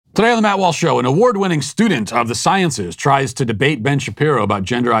Today on the Matt Walsh Show, an award-winning student of the sciences tries to debate Ben Shapiro about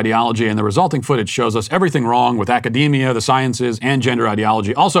gender ideology, and the resulting footage shows us everything wrong with academia, the sciences, and gender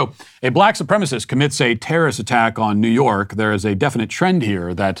ideology. Also, a black supremacist commits a terrorist attack on New York. There is a definite trend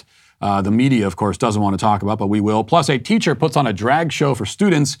here that the media, of course, doesn't want to talk about, but we will. Plus, a teacher puts on a drag show for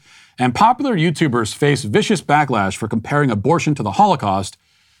students, and popular YouTubers face vicious backlash for comparing abortion to the Holocaust.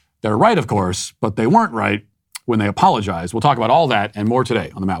 They're right, of course, but they weren't right when they apologize. We'll talk about all that and more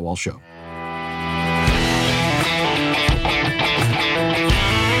today on The Matt Walsh Show.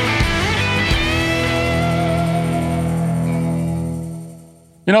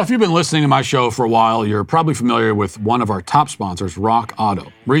 You know, if you've been listening to my show for a while, you're probably familiar with one of our top sponsors, Rock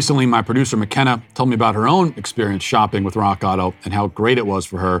Auto. Recently, my producer, McKenna, told me about her own experience shopping with Rock Auto and how great it was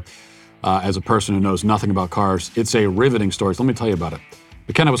for her as a person who knows nothing about cars. It's a riveting story, so let me tell you about it.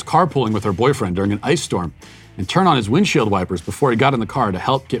 McKenna was carpooling with her boyfriend during an ice storm and turned on his windshield wipers before he got in the car to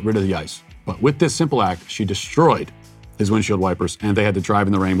help get rid of the ice. But with this simple act, she destroyed his windshield wipers, and they had to drive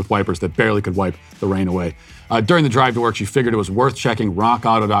in the rain with wipers that barely could wipe the rain away. During the drive to work, she figured it was worth checking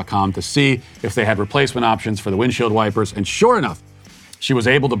rockauto.com to see if they had replacement options for the windshield wipers, and sure enough, she was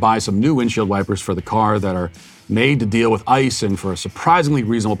able to buy some new windshield wipers for the car that are made to deal with ice and for a surprisingly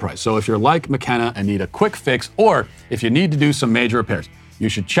reasonable price. So if you're like McKenna and need a quick fix, or if you need to do some major repairs, you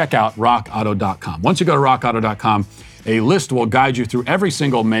should check out rockauto.com. Once you go to rockauto.com, a list will guide you through every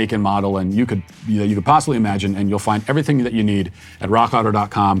single make and model and you could possibly imagine, and you'll find everything that you need at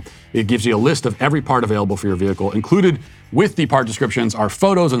rockauto.com. It gives you a list of every part available for your vehicle. Included with the part descriptions are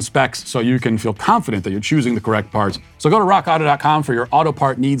photos and specs so you can feel confident that you're choosing the correct parts. So go to rockauto.com for your auto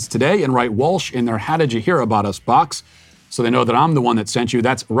part needs today and write Walsh in their How Did You Hear About Us box so they know that I'm the one that sent you.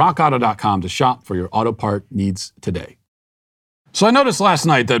 That's rockauto.com to shop for your auto part needs today. So I noticed last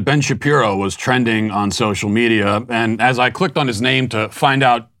night that Ben Shapiro was trending on social media, and as I clicked on his name to find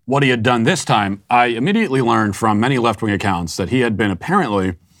out what he had done this time, I immediately learned from many left-wing accounts that he had been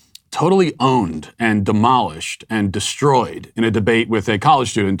apparently totally owned and demolished and destroyed in a debate with a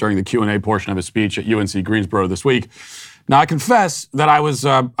college student during the Q&A portion of his speech at UNC Greensboro this week. Now, I confess that I was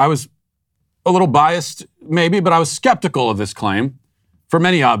a little biased, maybe, but I was skeptical of this claim for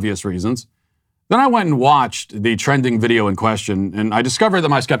many obvious reasons. Then I went and watched the trending video in question, and I discovered that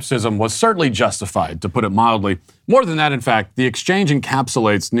my skepticism was certainly justified, to put it mildly. More than that, in fact, the exchange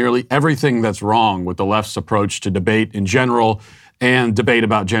encapsulates nearly everything that's wrong with the left's approach to debate in general and debate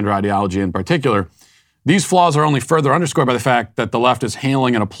about gender ideology in particular. These flaws are only further underscored by the fact that the left is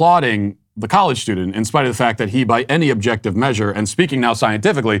hailing and applauding the college student, in spite of the fact that he, by any objective measure, and speaking now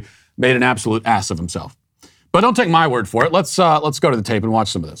scientifically, made an absolute ass of himself. But don't take my word for it. Let's go to the tape and watch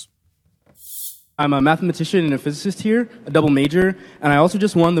some of this. I'm a mathematician and a physicist here, a double major, and I also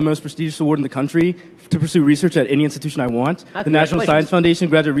just won the most prestigious award in the country to pursue research at any institution I want, the National Science Foundation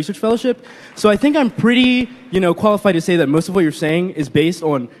Graduate Research Fellowship. So I think I'm pretty, qualified to say that most of what you're saying is based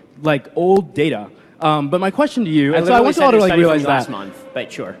on, old data. But my question to you, and so I want you all to, realize that. Last month,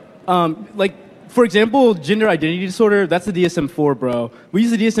 but sure. For example, gender identity disorder, that's the DSM-4, bro. We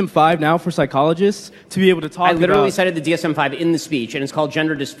use the DSM-5 now for psychologists to be able to talk about... I literally cited the DSM-5 in the speech, and it's called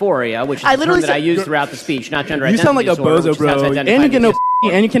gender dysphoria, which is the term that I use throughout the speech, not gender identity disorder. You sound like a bozo, bro. And you get no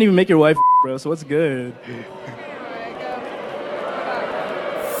and you can't even make your wife, bro, so what's good?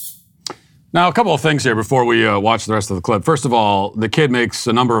 Now, a couple of things here before we watch the rest of the clip. First of all, the kid makes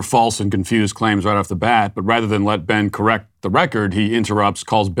a number of false and confused claims right off the bat, but rather than let Ben correct the record, he interrupts,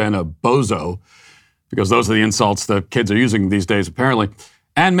 calls Ben a bozo, because those are the insults that kids are using these days, apparently,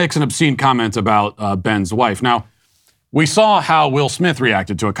 and makes an obscene comment about Ben's wife. Now, we saw how Will Smith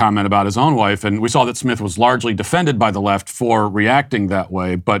reacted to a comment about his own wife, and we saw that Smith was largely defended by the left for reacting that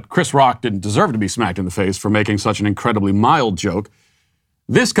way, but Chris Rock didn't deserve to be smacked in the face for making such an incredibly mild joke.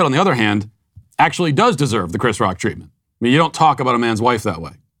 This kid, on the other hand, actually does deserve the Chris Rock treatment. I mean, you don't talk about a man's wife that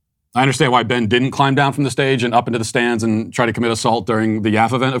way. I understand why Ben didn't climb down from the stage and up into the stands and try to commit assault during the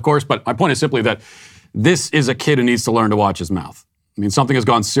YAF event, of course, but my point is simply that this is a kid who needs to learn to watch his mouth. I mean, something has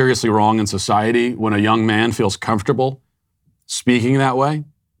gone seriously wrong in society when a young man feels comfortable speaking that way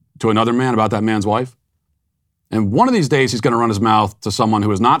to another man about that man's wife. And one of these days, he's going to run his mouth to someone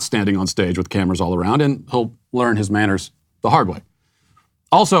who is not standing on stage with cameras all around, and he'll learn his manners the hard way.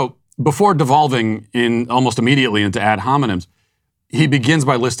 Also, before devolving in almost immediately into ad hominems, he begins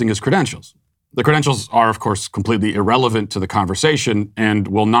by listing his credentials. The credentials are, of course, completely irrelevant to the conversation and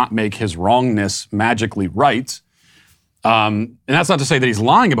will not make his wrongness magically right. And that's not to say that he's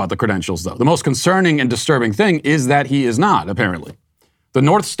lying about the credentials, though. The most concerning and disturbing thing is that he is not, apparently. The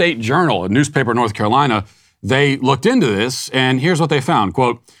North State Journal, a newspaper in North Carolina, they looked into this, and here's what they found.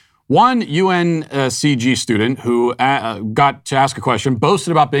 Quote, One UNCG student who got to ask a question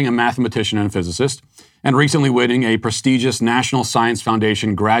boasted about being a mathematician and a physicist and recently winning a prestigious National Science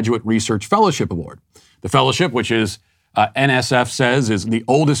Foundation Graduate Research Fellowship Award. The fellowship, which is NSF says is the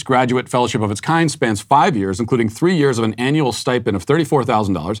oldest graduate fellowship of its kind, spans 5 years, including 3 years of an annual stipend of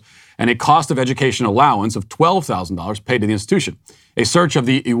 $34,000 and a cost of education allowance of $12,000 paid to the institution. A search of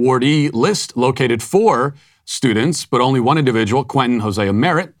the awardee list located 4 students, but only one individual, Quentin Hosea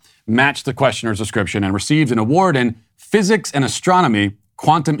Merritt, matched the questioner's description and received an award in Physics and Astronomy,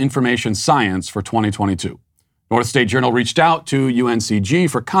 Quantum Information Science for 2022. North State Journal reached out to UNCG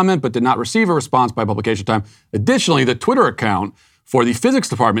for comment but did not receive a response by publication time. Additionally, the Twitter account for the physics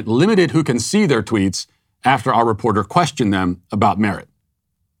department limited who can see their tweets after our reporter questioned them about Merritt.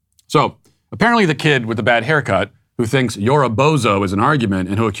 So apparently the kid with the bad haircut who thinks you're a bozo is an argument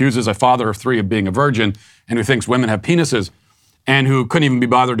and who accuses a father of 3 of being a virgin and who thinks women have penises and who couldn't even be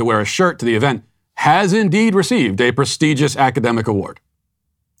bothered to wear a shirt to the event has indeed received a prestigious academic award.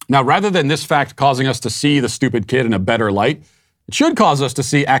 Now, rather than this fact causing us to see the stupid kid in a better light, it should cause us to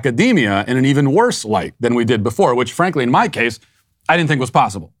see academia in an even worse light than we did before, which frankly, in my case, I didn't think was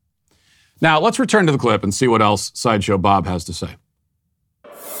possible. Now, let's return to the clip and see what else Sideshow Bob has to say.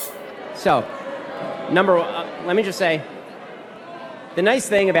 So, let me just say, the nice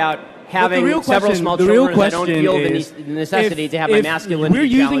thing about having several small children, I don't feel the necessity to have my masculinity. If we're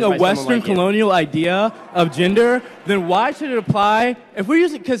using a Western colonial idea of gender, then why should it apply? If we're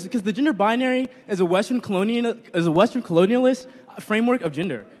using, because the gender binary is a Western colonialist framework of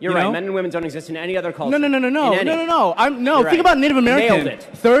gender. You're right. Men and women don't exist in any other culture. No. Think about Native American. Nailed it.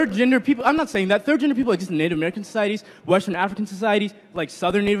 Third gender people. I'm not saying that. Third gender people exist in Native American societies, Western African societies, like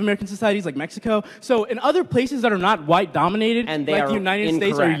Southern Native American societies, like Mexico. So in other places that are not white dominated, and they like are the United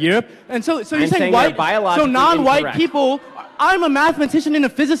incorrect. States or Europe, and so you're saying white, so non-white incorrect. people. I'm a mathematician and a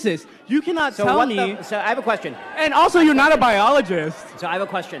physicist. You cannot tell me. So I have a question. And also, you're not a biologist. So I have a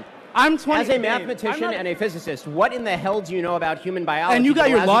question. I'm 20. As a mathematician and a physicist, what in the hell do you know about human biology? And you got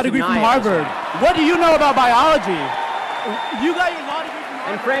your law degree from Harvard. What do you know about biology? You got your law degree from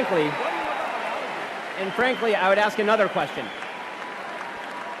Harvard. And frankly, I would ask another question.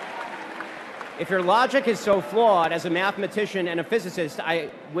 If your logic is so flawed as a mathematician and a physicist, I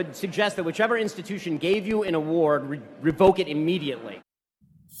would suggest that whichever institution gave you an award, revoke it immediately.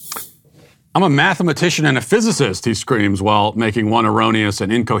 I'm a mathematician and a physicist, he screams while making one erroneous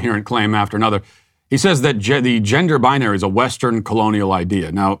and incoherent claim after another. He says that the gender binary is a Western colonial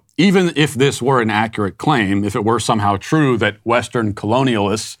idea. Now, even if this were an accurate claim, if it were somehow true that Western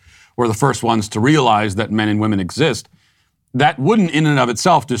colonialists were the first ones to realize that men and women exist, that wouldn't in and of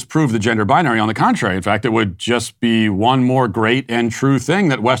itself disprove the gender binary. On the contrary, in fact, it would just be one more great and true thing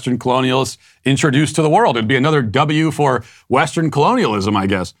that Western colonialists introduced to the world. It'd be another W for Western colonialism, I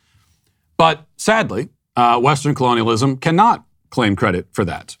guess. But sadly, Western colonialism cannot claim credit for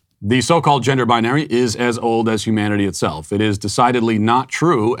that. The so-called gender binary is as old as humanity itself. It is decidedly not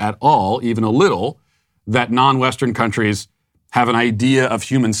true at all, even a little, that non-Western countries have an idea of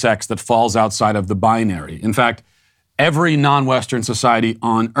human sex that falls outside of the binary. In fact, every non-Western society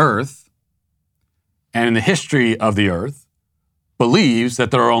on Earth and in the history of the Earth believes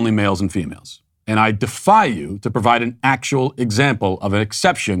that there are only males and females. And I defy you to provide an actual example of an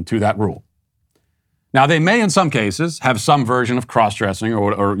exception to that rule. Now, they may, in some cases, have some version of cross-dressing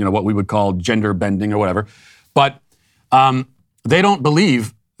or what we would call gender bending or whatever, but they don't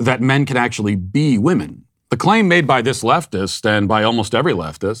believe that men can actually be women. The claim made by this leftist and by almost every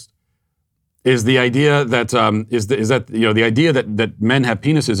leftist is the idea that the idea that men have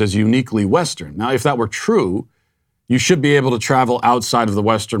penises is uniquely Western. Now, if that were true, you should be able to travel outside of the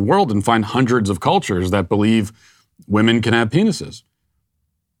Western world and find hundreds of cultures that believe women can have penises.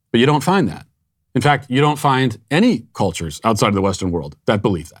 But you don't find that. In fact, you don't find any cultures outside of the Western world that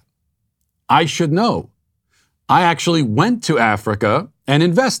believe that. I should know. I actually went to Africa and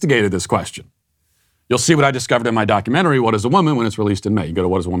investigated this question. You'll see what I discovered in my documentary, What is a Woman, when it's released in May. You go to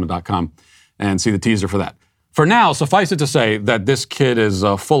whatisawoman.com and see the teaser for that. For now, suffice it to say that this kid is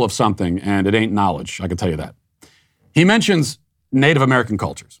full of something, and it ain't knowledge, I can tell you that. He mentions Native American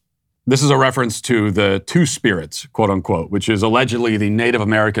cultures. This is a reference to the Two-Spirits, quote unquote, which is allegedly the Native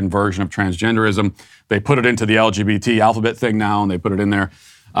American version of transgenderism. They put it into the LGBT alphabet thing now, and they put it in there.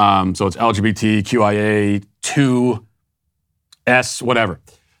 So it's LGBTQIA, 2S, whatever.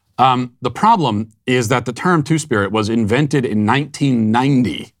 The problem is that the term Two-Spirit was invented in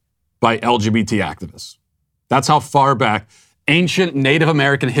 1990 by LGBT activists. That's how far back ancient Native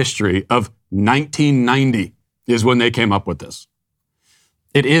American history of 1990 is when they came up with this.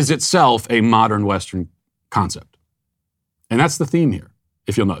 It is itself a modern Western concept. And that's the theme here,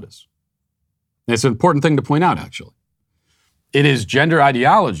 if you'll notice. It's an important thing to point out, actually. It is gender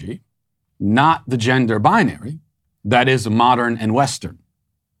ideology, not the gender binary, that is modern and Western.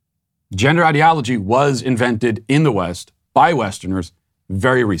 Gender ideology was invented in the West by Westerners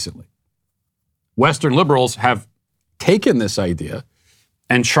very recently. Western liberals have taken this idea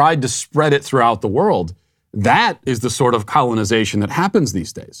and tried to spread it throughout the world. That is the sort of colonization that happens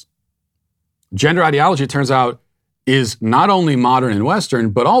these days. Gender ideology, it turns out, is not only modern and Western,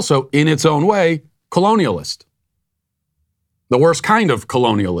 but also, in its own way, colonialist. The worst kind of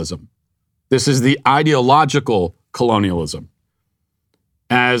colonialism. This is the ideological colonialism.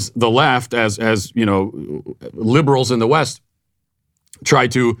 As the left, as you know, liberals in the West try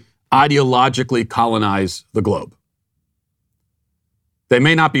to ideologically colonize the globe. They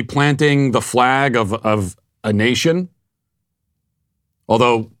may not be planting the flag of a nation,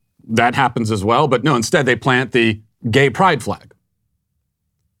 although that happens as well, but no, instead they plant the gay pride flag.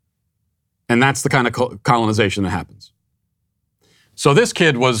 And that's the kind of colonization that happens. So this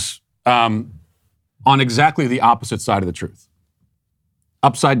kid was on exactly the opposite side of the truth.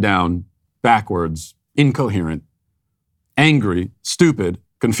 Upside down, backwards, incoherent, angry, stupid,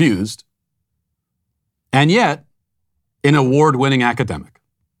 confused, and yet an award-winning academic.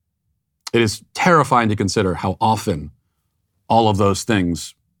 It is terrifying to consider how often all of those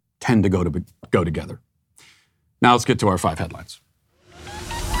things tend to go together. Now let's get to our 5 headlines.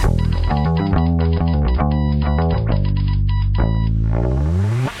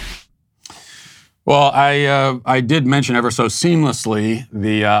 Well, I did mention ever so seamlessly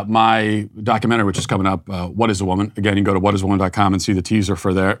my documentary, which is coming up, What is a Woman? Again, you can go to whatisawoman.com and see the teaser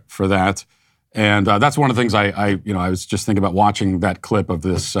for that. And that's one of the things I was just thinking about watching that clip of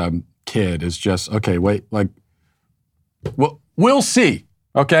this kid is just, okay, wait, like, we'll see.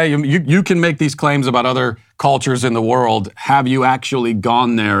 Okay, you can make these claims about other cultures in the world. Have you actually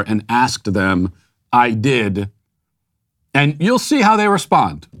gone there and asked them? I did. And you'll see how they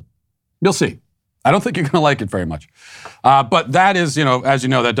respond. You'll see. I don't think you're going to like it very much. But that is, as you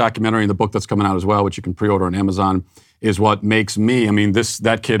know, that documentary and the book that's coming out as well, which you can pre-order on Amazon, is what makes me,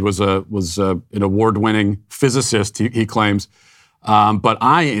 that kid was an award-winning physicist, he claims. But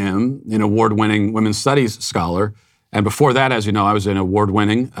I am an award-winning women's studies scholar. And before that, as you know, I was an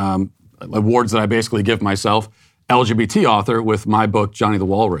award-winning, awards that I basically give myself, LGBT author with my book, Johnny the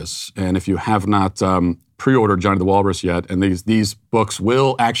Walrus. And if you have not pre-ordered Johnny the Walrus yet, and these books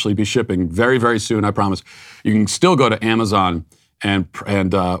will actually be shipping very, very soon, I promise, you can still go to Amazon and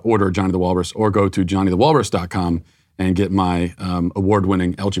order Johnny the Walrus, or go to johnnythewalrus.com and get my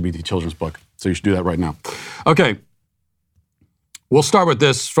award-winning LGBT children's book. So you should do that right now. Okay. We'll start with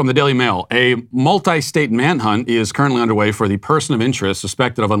this from the Daily Mail. A multi-state manhunt is currently underway for the person of interest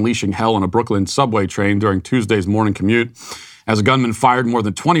suspected of unleashing hell on a Brooklyn subway train during Tuesday's morning commute, as a gunman fired more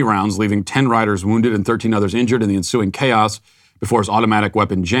than 20 rounds, leaving 10 riders wounded and 13 others injured in the ensuing chaos before his automatic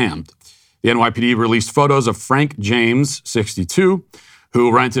weapon jammed. The NYPD released photos of Frank James, 62,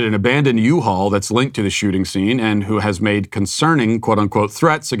 who rented an abandoned U-Haul that's linked to the shooting scene and who has made concerning, quote-unquote,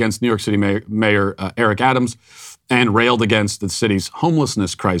 threats against New York City Mayor Eric Adams, and railed against the city's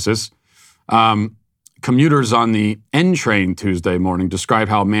homelessness crisis. Commuters on the N train Tuesday morning describe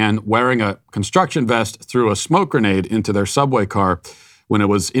how a man wearing a construction vest threw a smoke grenade into their subway car when it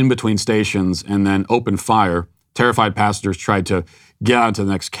was in between stations and then opened fire. Terrified passengers tried to get onto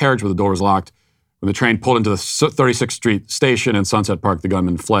the next carriage, but the door was locked. When the train pulled into the 36th Street station in Sunset Park, the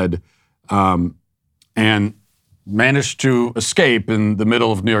gunman fled and managed to escape in the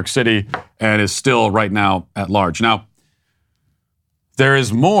middle of New York City and is still right now at large. Now, there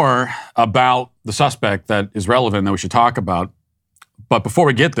is more about the suspect that is relevant that we should talk about. But before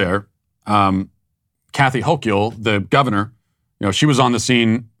we get there, Kathy Hochul, the governor, she was on the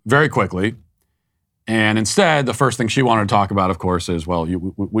scene very quickly. And instead, the first thing she wanted to talk about, of course, is, well,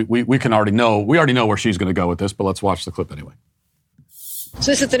 we already know where she's going to go with this, but let's watch the clip anyway. So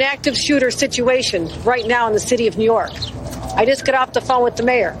this is an active shooter situation right now in the city of New York. I just got off the phone with the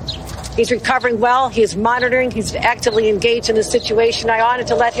mayor. He's recovering well. He's monitoring. He's actively engaged in the situation. I wanted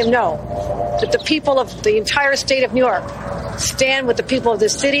to let him know that the people of the entire state of New York stand with the people of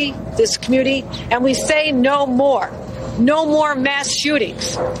this city, this community, and we say no more. No more mass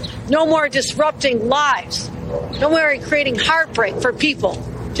shootings. No more disrupting lives. No more creating heartbreak for people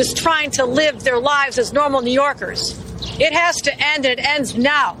just trying to live their lives as normal New Yorkers. It has to end, and it ends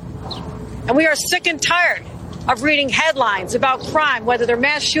now. And we are sick and tired of reading headlines about crime, whether they're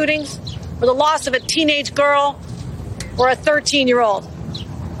mass shootings or the loss of a teenage girl or a 13-year-old.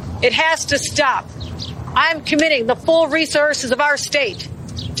 It has to stop. I'm committing the full resources of our state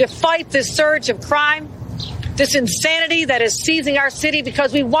to fight this surge of crime, this insanity that is seizing our city,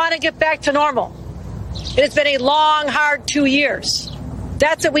 because we want to get back to normal. It has been a long, hard 2 years.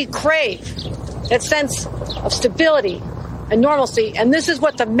 That's what we crave, that sense of stability and normalcy. And this is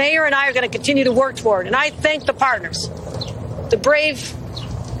what the mayor and I are going to continue to work toward. And I thank the partners, the brave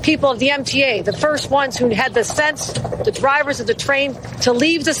people of the MTA, the first ones who had the sense, the drivers of the train, to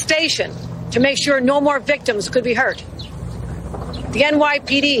leave the station to make sure no more victims could be hurt. The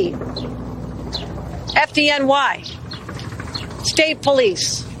NYPD, FDNY, state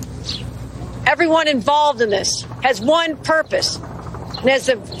police, everyone involved in this has one purpose, and is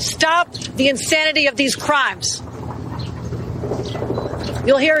to stop the insanity of these crimes.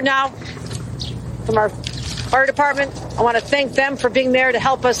 You'll hear now from our fire department. I want to thank them for being there to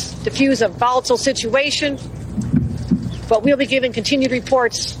help us diffuse a volatile situation. But we'll be giving continued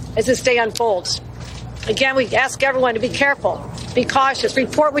reports as this day unfolds. Again, we ask everyone to be careful, be cautious,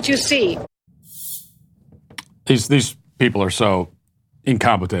 report what you see. These people are so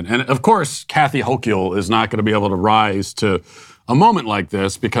incompetent. And of course, Kathy Hochul is not going to be able to rise to a moment like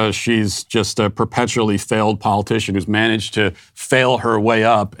this because she's just a perpetually failed politician who's managed to fail her way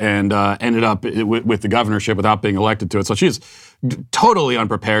up and ended up with the governorship without being elected to it. So she's totally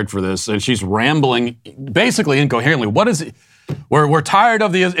unprepared for this, and she's rambling basically incoherently. What is it? We're tired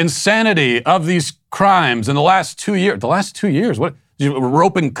of the insanity of these crimes in the last 2 years. The last 2 years? What? You're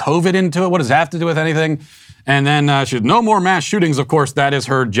roping COVID into it? What does that have to do with anything? And then she said, no more mass shootings. Of course, that is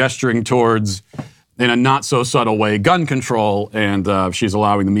her gesturing towards, in a not so subtle way, gun control. And she's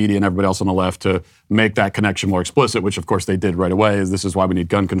allowing the media and everybody else on the left to make that connection more explicit, which of course they did right away. This is why we need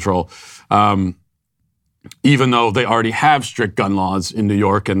gun control. Even though they already have strict gun laws in New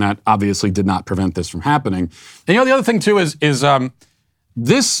York, and that obviously did not prevent this from happening. And the other thing too is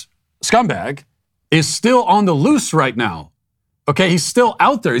this scumbag is still on the loose right now. Okay, he's still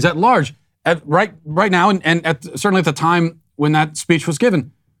out there. He's at large right now, and certainly at the time when that speech was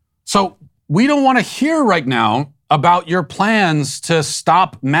given. So we don't want to hear right now about your plans to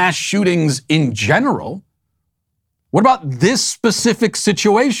stop mass shootings in general. What about this specific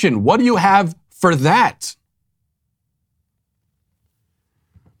situation? What do you have for that?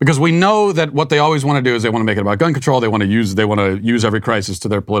 Because we know that what they always want to do is they want to make it about gun control. They want to use every crisis to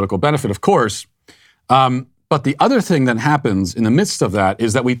their political benefit, of course. But the other thing that happens in the midst of that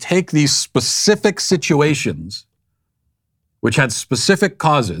is that we take these specific situations, which had specific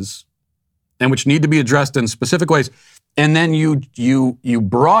causes and which need to be addressed in specific ways, and then you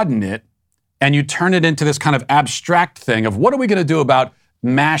broaden it and you turn it into this kind of abstract thing of what are we going to do about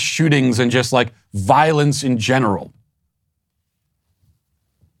mass shootings and just like violence in general.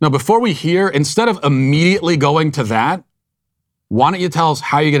 Now, before we hear, instead of immediately going to that, why don't you tell us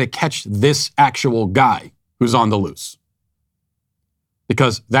how you're going to catch this actual guy who's on the loose?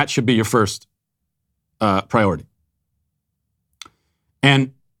 Because that should be your first priority.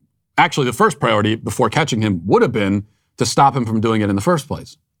 And actually, the first priority before catching him would have been to stop him from doing it in the first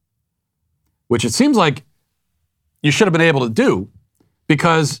place, which it seems like you should have been able to do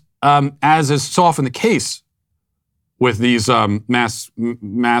because, as is so often the case with these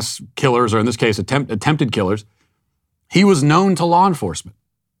mass killers, or in this case, attempted killers, he was known to law enforcement.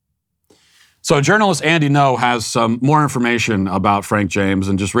 So journalist Andy Ngo has some more information about Frank James,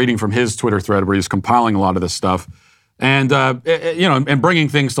 and just reading from his Twitter thread where he's compiling a lot of this stuff, and and bringing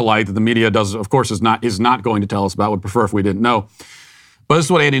things to light that the media does, of course, is not going to tell us about. Would prefer if we didn't know. But this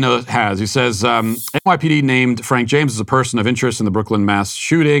is what Andy Ngo has. He says, NYPD named Frank James as a person of interest in the Brooklyn mass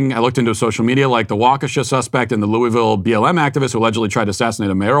shooting. I looked into social media like the Waukesha suspect and the Louisville BLM activist who allegedly tried to assassinate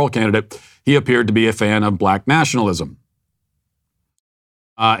a mayoral candidate. He appeared to be a fan of black nationalism.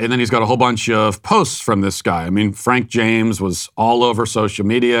 And then he's got a whole bunch of posts from this guy. I mean, Frank James was all over social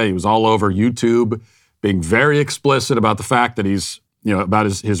media. He was all over YouTube, being very explicit about the fact that he's, about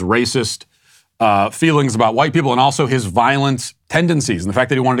his racist feelings about white people and also his violent tendencies and the fact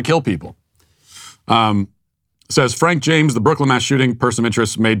that he wanted to kill people. Says Frank James, the Brooklyn mass shooting person of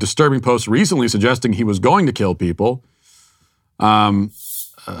interest, made disturbing posts recently suggesting he was going to kill people. Some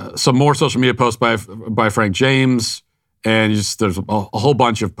more social media posts by Frank James. And there's a whole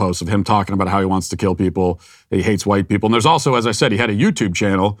bunch of posts of him talking about how he wants to kill people, that he hates white people. And there's also, as I said, he had a YouTube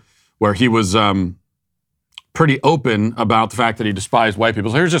channel where he was pretty open about the fact that he despised white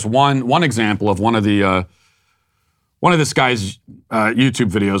people. So here's just one example of one of this guy's YouTube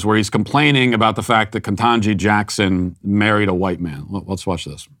videos where he's complaining about the fact that Ketanji Jackson married a white man. Let's watch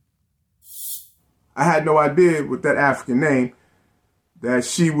this. I had no idea with that African name that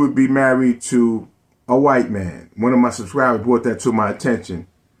she would be married to a white man. One of my subscribers brought that to my attention.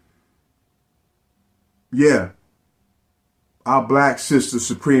 Yeah. Our black sister,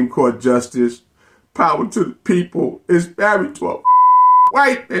 Supreme Court Justice, power to the people, is married to a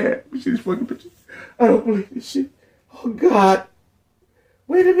white man. You see this fucking picture? I don't believe this shit. Oh, God.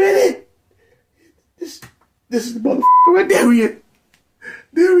 Wait a minute. This is the motherfucker right there.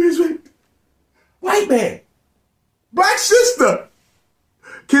 There he is, right? White man. Black sister.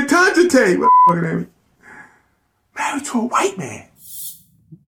 Ketanji Taylor. Married to a white man.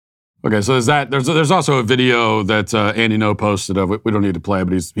 Okay, so there's that. There's also a video that Andy No posted of it. We don't need to play,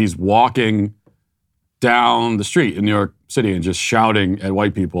 but he's walking down the street in New York City and just shouting at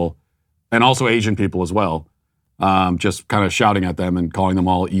white people and also Asian people as well. Just kind of shouting at them and calling them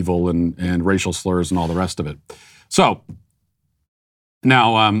all evil and racial slurs and all the rest of it. So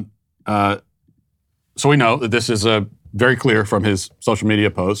now, so we know that this is very clear from his social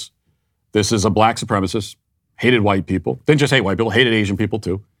media posts. This is a black supremacist, hated white people. Didn't just hate white people, hated Asian people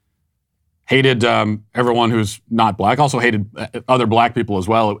too. Hated everyone who's not black. Also hated other black people as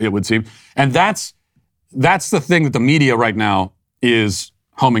well, it would seem. And that's the thing that the media right now is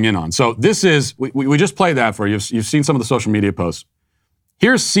homing in on. So this is, we just played that for you. You've seen some of the social media posts.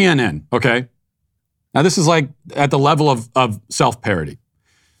 Here's CNN, okay? Now this is like at the level of self-parody.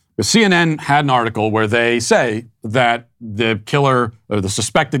 The CNN had an article where they say that the killer, or the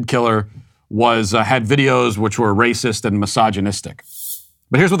suspected killer, had videos which were racist and misogynistic.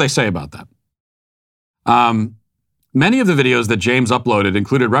 But here's what they say about that. Many of the videos that James uploaded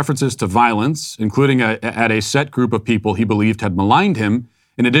included references to violence, including at a set group of people he believed had maligned him,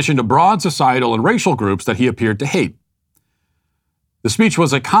 in addition to broad societal and racial groups that he appeared to hate. The speech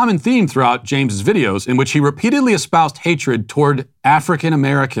was a common theme throughout James's videos, in which he repeatedly espoused hatred toward African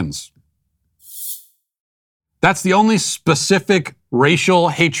Americans. That's the only specific racial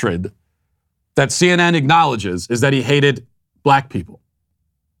hatred that CNN acknowledges, is that he hated black people.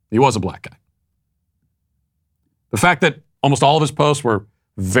 He was a black guy. The fact that almost all of his posts were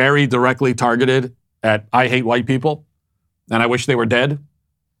very directly targeted at I hate white people and I wish they were dead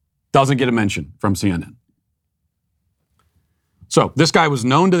doesn't get a mention from CNN. So this guy was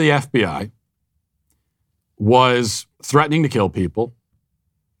known to the FBI, was threatening to kill people,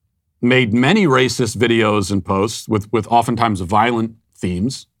 made many racist videos and posts with oftentimes violent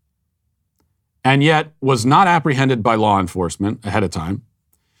themes, and yet was not apprehended by law enforcement ahead of time,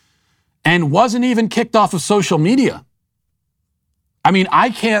 and wasn't even kicked off of social media. I mean, I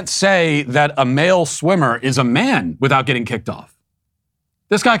can't say that a male swimmer is a man without getting kicked off.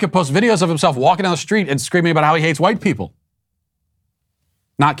 This guy could post videos of himself walking down the street and screaming about how he hates white people.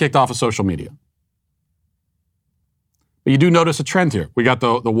 Not kicked off of social media. But you do notice a trend here. We got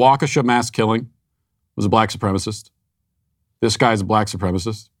the Waukesha mass killing was a black supremacist. This guy's a black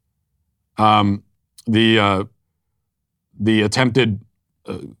supremacist. The attempted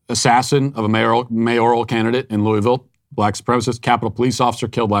assassin of a mayoral candidate in Louisville, black supremacist. Capitol police officer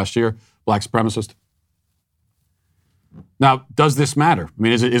killed last year, black supremacist. Now, does this matter? I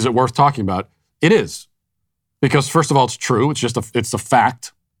mean, is it worth talking about? It is. Because first of all, it's true. It's a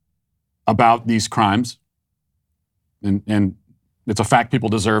fact about these crimes. And it's a fact people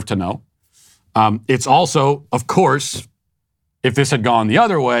deserve to know. It's also, of course, if this had gone the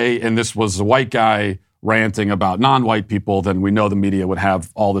other way and this was a white guy ranting about non-white people, then we know the media would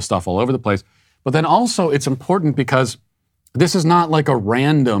have all this stuff all over the place. But then also it's important because this is not like a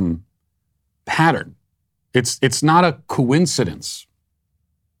random pattern. It's not a coincidence.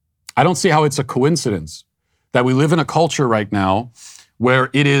 I don't see how it's a coincidence that we live in a culture right now where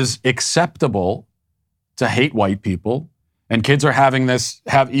it is acceptable to hate white people, and kids are having this,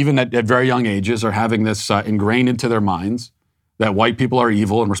 even at very young ages, are having this ingrained into their minds that white people are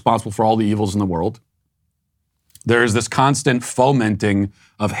evil and responsible for all the evils in the world. There is this constant fomenting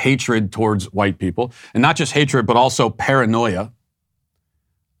of hatred towards white people, and not just hatred, but also paranoia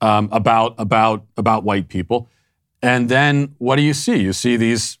about white people. And then what do you see? You see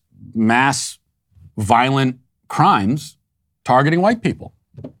these mass violent crimes targeting white people.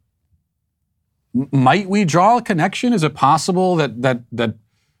 Might we draw a connection? Is it possible that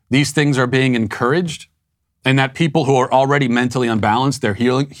these things are being encouraged, and that people who are already mentally unbalanced, they're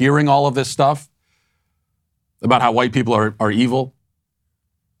hearing all of this stuff about how white people are evil,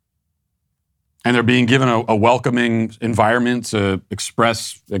 and they're being given a welcoming environment to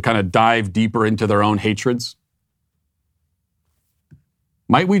express and kind of dive deeper into their own hatreds?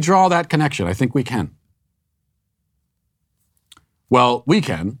 Might we draw that connection? I think we can. Well, we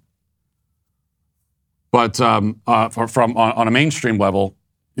can, but on a mainstream level,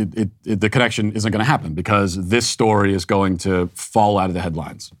 the connection isn't going to happen because this story is going to fall out of the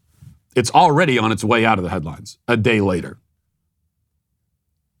headlines. It's already on its way out of the headlines a day later.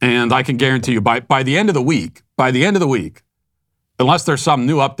 And I can guarantee you by the end of the week, unless there's some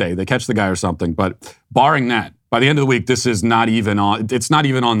new update, they catch the guy or something, but barring that, By the end of the week, this is not even on, it's not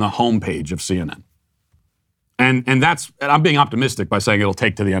even on the homepage of CNN. And I'm being optimistic by saying it'll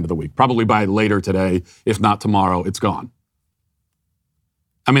take to the end of the week. Probably by later today, if not tomorrow, it's gone.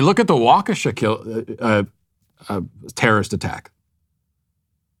 I mean, look at the Waukesha terrorist attack.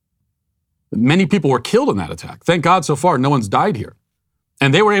 Many people were killed in that attack. Thank God so far no one's died here.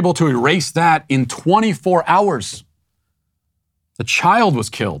 And they were able to erase that in 24 hours. A child was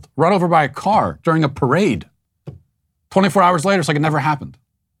killed, run over by a car during a parade. 24 hours later, it's like it never happened.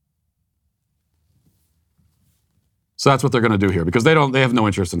 So that's what they're going to do here, because they have no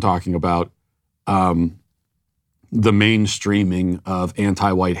interest in talking about the mainstreaming of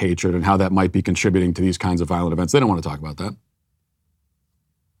anti-white hatred and how that might be contributing to these kinds of violent events. They don't want to talk about that.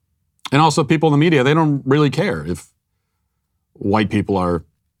 And also people in the media, they don't really care if white people are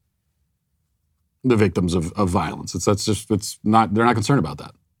the victims of violence. They're not concerned about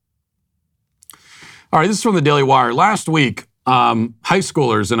that. All right, this is from the Daily Wire. Last week, high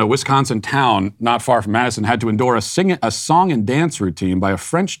schoolers in a Wisconsin town not far from Madison had to endure a song and dance routine by a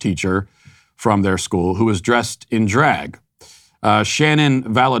French teacher from their school who was dressed in drag.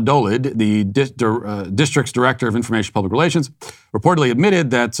 Shannon Valladolid, the district's director of information public relations, reportedly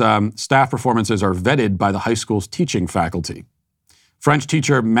admitted that staff performances are vetted by the high school's teaching faculty. French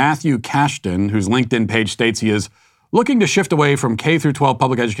teacher Matthew Cashton, whose LinkedIn page states he is looking to shift away from K through 12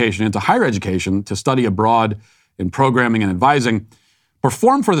 public education into higher education to study abroad in programming and advising,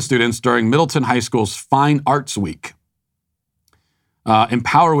 performed for the students during Middleton High School's Fine Arts Week.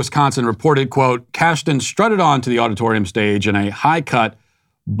 Empower Wisconsin reported, quote, Cashton strutted onto the auditorium stage in a high-cut,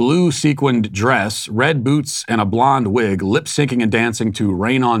 blue sequined dress, red boots, and a blonde wig, lip-syncing and dancing to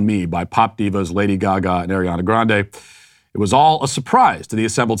Rain on Me by pop divas Lady Gaga and Ariana Grande. It was all a surprise to the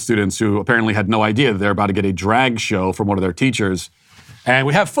assembled students who apparently had no idea that they were about to get a drag show from one of their teachers. And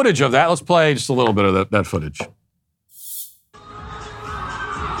we have footage of that. Let's play just a little bit of that footage.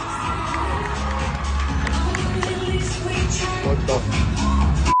 What the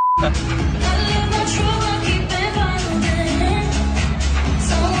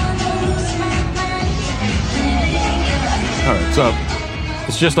All right, so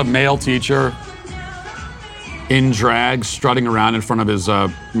it's just a male teacher in drag, strutting around in front of his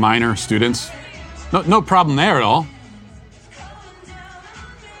minor students. No problem there at all.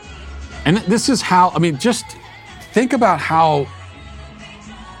 And this is how, I mean, just think about how,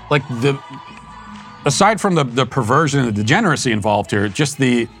 like, aside from the perversion and the degeneracy involved here, just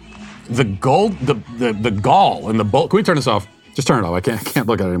the gall and the bull. Can we turn this off? Just turn it off. I can't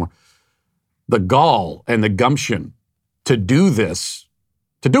look at it anymore. The gall and the gumption to do this,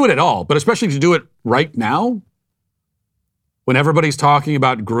 to do it at all, but especially to do it right now, when everybody's talking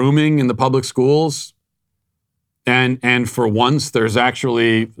about grooming in the public schools, and for once there's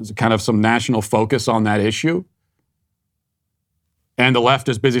actually kind of some national focus on that issue, and the left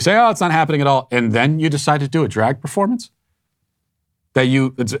is busy saying, oh, it's not happening at all, and then you decide to do a drag performance that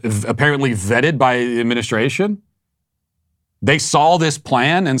it's apparently vetted by the administration. They saw this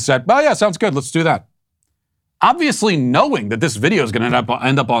plan and said, oh yeah, sounds good, let's do that. Obviously knowing that this video is going to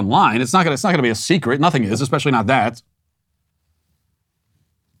end up online. It's not going to be a secret. Nothing is, especially not that.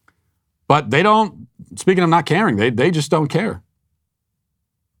 But they don't, speaking of not caring, they just don't care.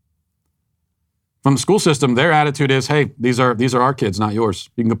 From the school system, their attitude is, hey, these are our kids, not yours.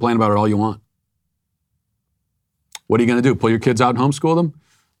 You can complain about it all you want. What are you going to do? Pull your kids out and homeschool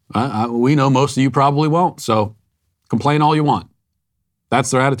them? We know most of you probably won't, so complain all you want. That's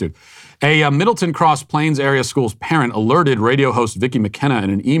their attitude. A Middleton Cross Plains area school's parent alerted radio host Vicki McKenna in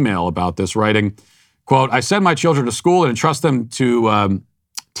an email about this, writing, quote, I send my children to school and entrust them to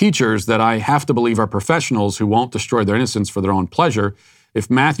teachers that I have to believe are professionals who won't destroy their innocence for their own pleasure. If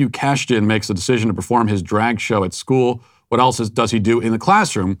Matthew Cashton makes a decision to perform his drag show at school, what else does he do in the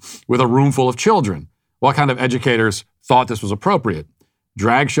classroom with a room full of children? What kind of educators thought this was appropriate?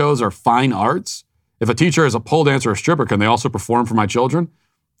 Drag shows are fine arts. If a teacher is a pole dancer or stripper, can they also perform for my children?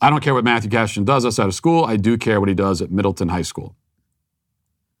 I don't care what Matthew Cashton does outside of school. I do care what he does at Middleton High School.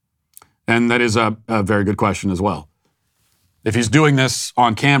 And that is a very good question as well. If he's doing this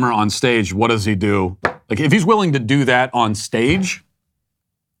on camera, on stage, what does he do? Like, if he's willing to do that on stage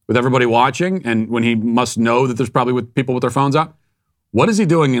with everybody watching, and when he must know that there's probably people with their phones out, what is he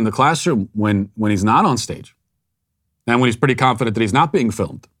doing in the classroom when he's not on stage? And when he's pretty confident that he's not being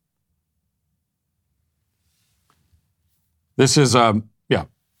filmed? This is,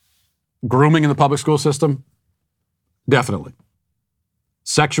 grooming in the public school system? Definitely.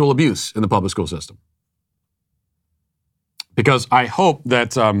 Sexual abuse in the public school system. Because I hope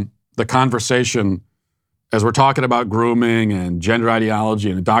that the conversation, as we're talking about grooming and gender ideology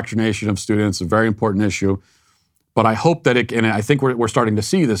and indoctrination of students, a very important issue, But I hope that and I think we're starting to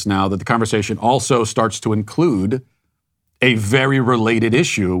see this now, that the conversation also starts to include a very related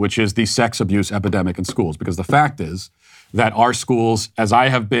issue, which is the sex abuse epidemic in schools. Because the fact is that our schools, as I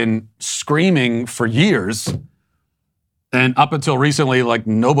have been screaming for years, and up until recently, like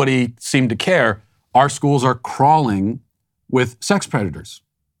nobody seemed to care, our schools are crawling with sex predators,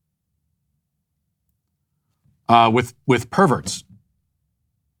 with perverts.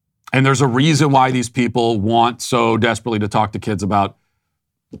 And there's a reason why these people want so desperately to talk to kids about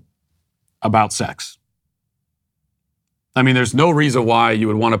sex. I mean, there's no reason why you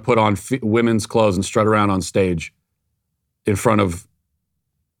would want to put on women's clothes and strut around on stage in front of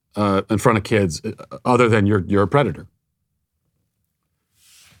kids, other than you're a predator.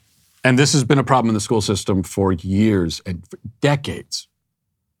 And this has been a problem in the school system for years and for decades.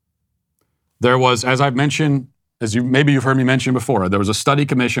 There was, as I've mentioned, maybe you've heard me mention before, there was a study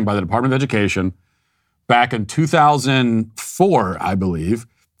commissioned by the Department of Education back in 2004, I believe,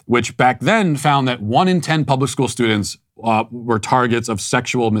 which back then found that 1 in 10 public school students were targets of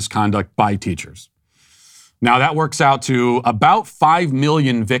sexual misconduct by teachers. Now that works out to about 5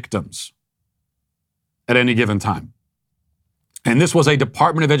 million victims at any given time. And this was a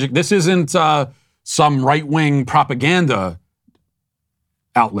Department of Education. This isn't some right-wing propaganda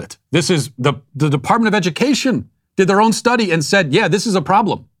outlet. This is the Department of Education did their own study and said, yeah, this is a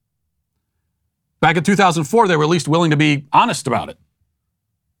problem. Back in 2004, they were at least willing to be honest about it.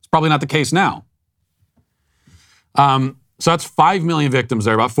 It's probably not the case now. So that's 5 million victims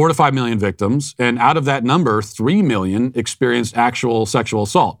there, about 4 to 5 million victims. And out of that number, 3 million experienced actual sexual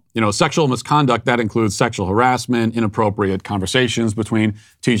assault. Sexual misconduct, that includes sexual harassment, inappropriate conversations between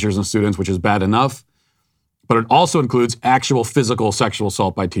teachers and students, which is bad enough. But it also includes actual physical sexual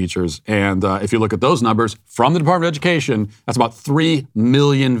assault by teachers. And if you look at those numbers from the Department of Education, that's about 3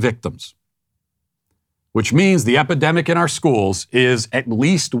 million victims, which means the epidemic in our schools is at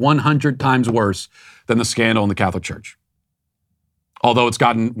least 100 times worse than the scandal in the Catholic Church, although it's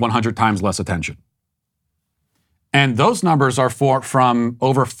gotten 100 times less attention. And those numbers are from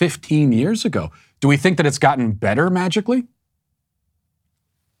over 15 years ago. Do we think that it's gotten better magically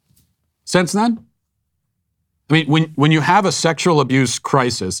since then? I mean, when you have a sexual abuse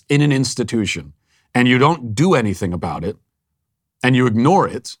crisis in an institution and you don't do anything about it and you ignore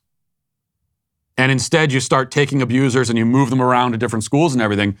it, and instead you start taking abusers and you move them around to different schools and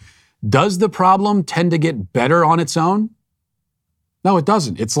everything, does the problem tend to get better on its own? No, it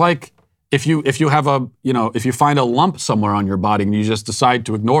doesn't. It's like if you find a lump somewhere on your body and you just decide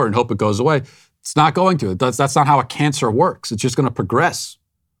to ignore it and hope it goes away, it's not going to. That's not how a cancer works. It's just going to progress.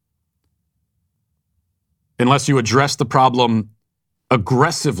 Unless you address the problem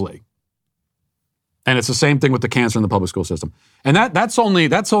aggressively. And it's the same thing with the cancer in the public school system. And that's only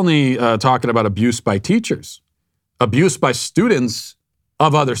talking about abuse by teachers. Abuse by students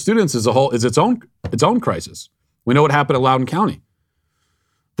of other students is its own crisis. We know what happened at Loudoun County.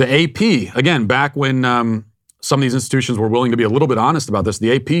 The AP, again, back when some of these institutions were willing to be a little bit honest about this,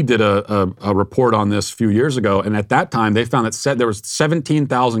 the AP did a report on this a few years ago, and at that time they found that there was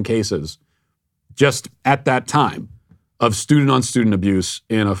 17,000 cases just at that time of student-on-student abuse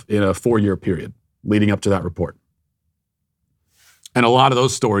in a 4-year period leading up to that report. And a lot of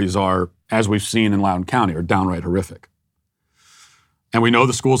those stories are, as we've seen in Loudoun County, are downright horrific. And we know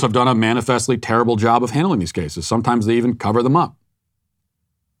the schools have done a manifestly terrible job of handling these cases. Sometimes they even cover them up.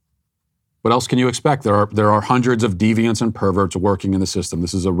 What else can you expect? There are hundreds of deviants and perverts working in the system.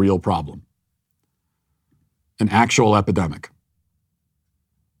 This is a real problem. An actual epidemic.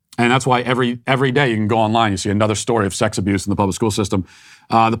 And that's why every day you can go online, you see another story of sex abuse in the public school system.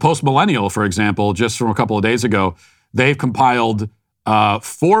 The Post-Millennial, for example, just from a couple of days ago, they've compiled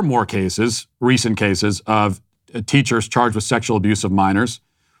 4 more cases, recent cases, of teachers charged with sexual abuse of minors.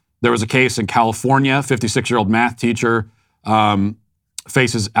 There was a case in California, 56-year-old math teacher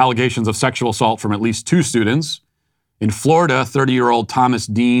faces allegations of sexual assault from at least 2 students. In Florida, 30-year-old Thomas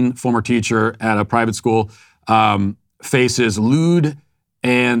Dean, former teacher at a private school, faces lewd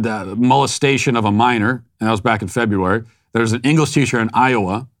and molestation of a minor, and that was back in February. There's an English teacher in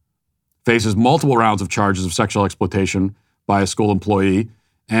Iowa, faces multiple rounds of charges of sexual exploitation by a school employee.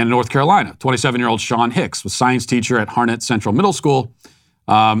 And in North Carolina, 27-year-old Sean Hicks, a science teacher at Harnett Central Middle School,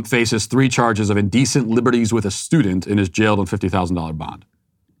 faces 3 charges of indecent liberties with a student and is jailed on $50,000 bond.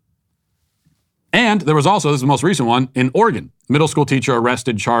 And there was also, this is the most recent one, in Oregon, middle school teacher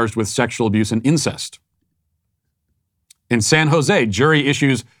arrested charged with sexual abuse and incest. In San Jose, jury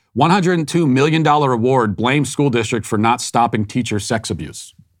issues $102 million award, blames school district for not stopping teacher sex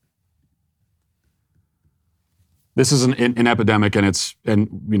abuse. This is an epidemic, and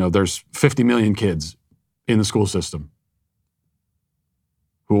there's 50 million kids in the school system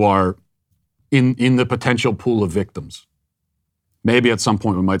who are in the potential pool of victims. Maybe at some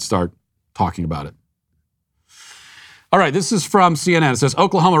point we might start talking about it. All right, this is from CNN. It says,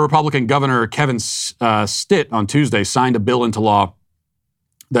 Oklahoma Republican Governor Kevin Stitt on Tuesday signed a bill into law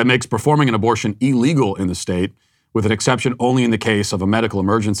that makes performing an abortion illegal in the state, with an exception only in the case of a medical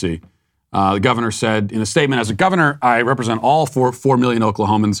emergency. The governor said in a statement, as a governor, I represent all 4 million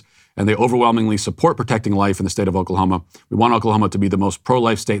Oklahomans, and they overwhelmingly support protecting life in the state of Oklahoma. We want Oklahoma to be the most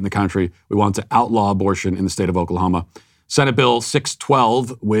pro-life state in the country. We want to outlaw abortion in the state of Oklahoma. Senate Bill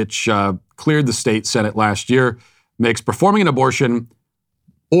 612, which cleared the state Senate last year, makes performing an abortion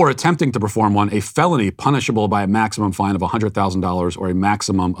or attempting to perform one a felony punishable by a maximum fine of $100,000 or a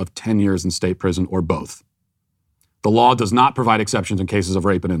maximum of 10 years in state prison or both. The law does not provide exceptions in cases of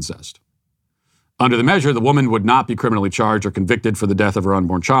rape and incest. Under the measure, the woman would not be criminally charged or convicted for the death of her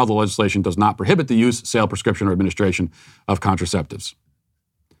unborn child. The legislation does not prohibit the use, sale, prescription, or administration of contraceptives.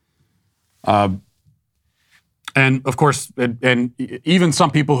 And of course, and even some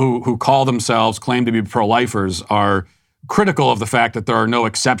people who call themselves, claim to be pro-lifers, are critical of the fact that there are no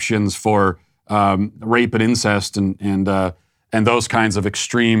exceptions for rape and incest and those kinds of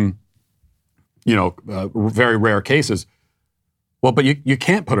extreme, very rare cases. Well, but you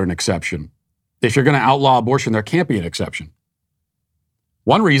can't put an exception. If you're going to outlaw abortion, there can't be an exception.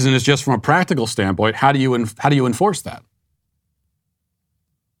 One reason is just from a practical standpoint, how do you enforce that?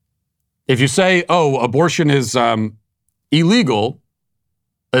 If you say, abortion is illegal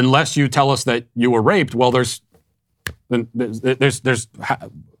unless you tell us that you were raped, well, there's what's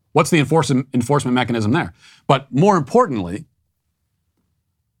the enforcement mechanism there? But more importantly,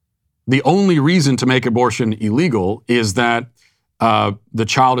 the only reason to make abortion illegal is that the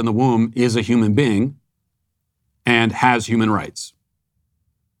child in the womb is a human being and has human rights.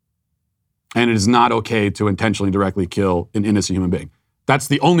 And it is not okay to intentionally directly kill an innocent human being. That's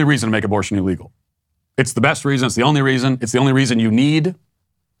the only reason to make abortion illegal. It's the best reason. It's the only reason. It's the only reason you need.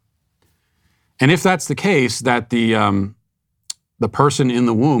 And if that's the case, that the person in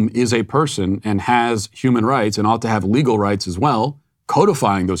the womb is a person and has human rights and ought to have legal rights as well,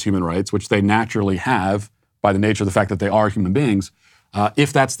 codifying those human rights, which they naturally have by the nature of the fact that they are human beings,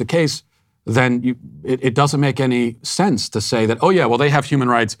 if that's the case, then it doesn't make any sense to say that, they have human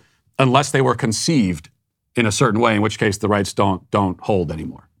rights unless they were conceived in a certain way, in which case the rights don't hold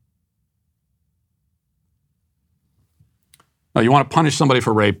anymore. No, you want to punish somebody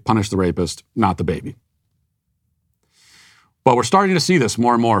for rape, punish the rapist, not the baby. But we're starting to see this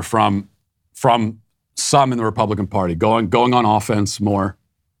more and more from some in the Republican Party, going on offense more.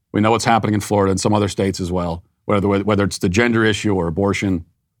 We know what's happening in Florida and some other states as well, whether it's the gender issue or abortion.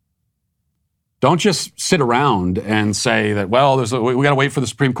 Don't just sit around and say that, we got to wait for the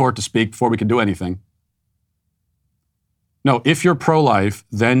Supreme Court to speak before we can do anything. No, if you're pro-life,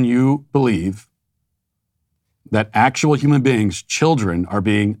 then you believe that actual human beings, children, are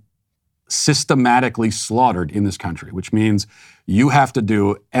being systematically slaughtered in this country, which means you have to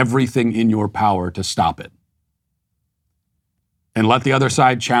do everything in your power to stop it. And let the other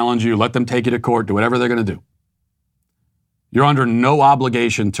side challenge you, let them take you to court, do whatever they're going to do. You're under no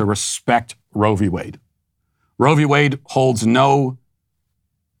obligation to respect Roe v. Wade. Roe v. Wade holds no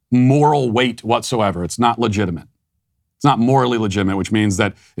moral weight whatsoever. It's not legitimate. It's not morally legitimate, which means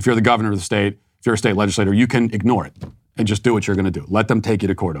that if you're the governor of the state, if you're a state legislator, you can ignore it and just do what you're going to do. Let them take you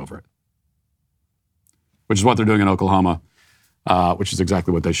to court over it, which is what they're doing in Oklahoma, which is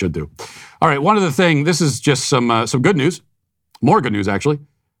exactly what they should do. All right, one other thing. This is just some good news, more good news actually,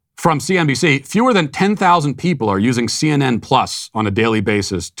 from CNBC. Fewer than 10,000 people are using CNN Plus on a daily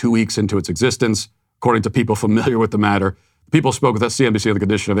basis 2 weeks into its existence, according to people familiar with the matter. People spoke with CNBC on the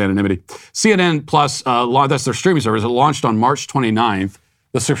condition of anonymity. CNN Plus, that's their streaming service. It launched on March 29th.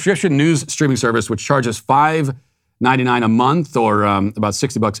 The subscription news streaming service, which charges $5.99 a month or about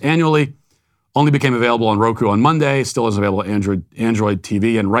 $60 annually, only became available on Roku on Monday. Still is available on Android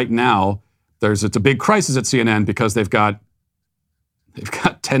TV. And right now, it's a big crisis at CNN because they've got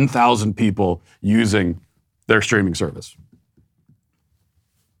 10,000 people using their streaming service.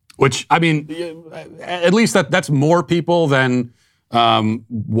 Which, I mean, at least that's more people than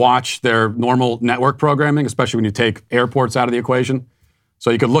watch their normal network programming, especially when you take airports out of the equation. So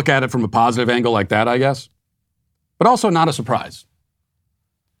you could look at it from a positive angle like that, I guess. But also not a surprise.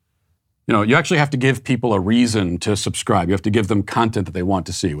 You actually have to give people a reason to subscribe. You have to give them content that they want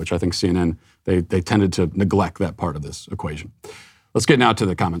to see, which I think CNN, they tended to neglect that part of this equation. Let's get now to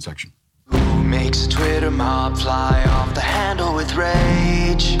the comment section. Who makes a Twitter mob fly off the handle with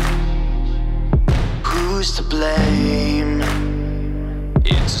rage? Who's to blame?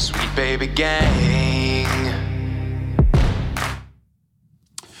 It's a sweet baby game.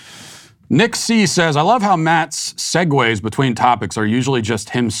 Nick C. says, I love how Matt's segues between topics are usually just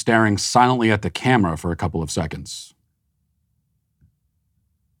him staring silently at the camera for a couple of seconds.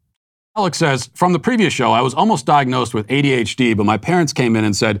 Alex says, from the previous show, I was almost diagnosed with ADHD, but my parents came in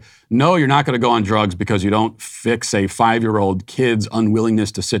and said, no, you're not going to go on drugs because you don't fix a 5-year-old kid's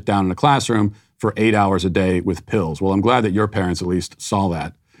unwillingness to sit down in a classroom for 8 hours a day with pills. Well, I'm glad that your parents at least saw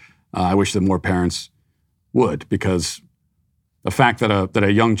that. I wish that more parents would, because the fact that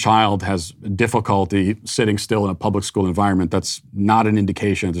a young child has difficulty sitting still in a public school environment, that's not an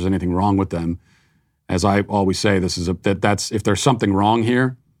indication that there's anything wrong with them. As I always say, that's if there's something wrong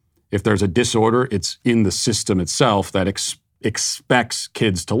here, if there's a disorder, it's in the system itself that expects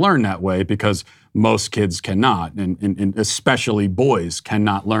kids to learn that way, because most kids cannot, and especially boys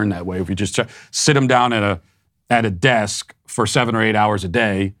cannot learn that way. If you just sit them down at a desk for 7 or 8 hours a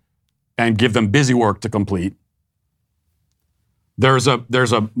day and give them busy work to complete, there's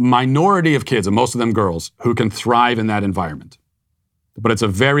a minority of kids, and most of them girls, who can thrive in that environment. But it's a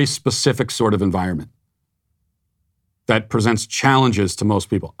very specific sort of environment that presents challenges to most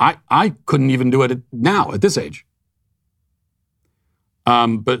people. I couldn't even do it now at this age.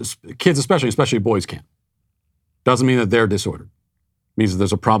 But kids, especially boys, can. Doesn't mean that they're disordered. It means that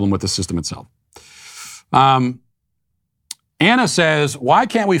there's a problem with the system itself. Anna says, why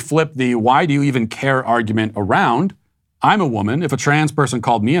can't we flip the why do you even care argument around? I'm a woman. If a trans person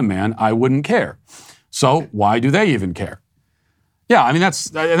called me a man, I wouldn't care. So why do they even care? Yeah, I mean,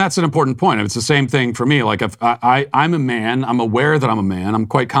 that's an important point. It's the same thing for me. Like, if I'm a man, I'm aware that I'm a man. I'm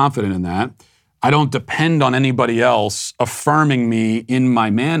quite confident in that. I don't depend on anybody else affirming me in my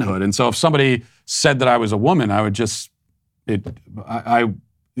manhood. And so if somebody said that I was a woman, I would just, it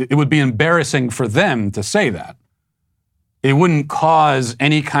would be embarrassing for them to say that. It wouldn't cause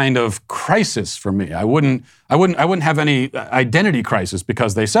any kind of crisis for me. I wouldn't have any identity crisis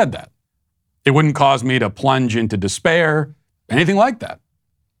because they said that. It wouldn't cause me to plunge into despair, anything like that.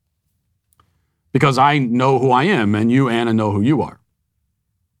 Because I know who I am, and you, Anna, know who you are.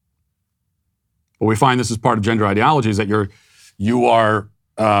 But we find this is part of gender ideology, is that your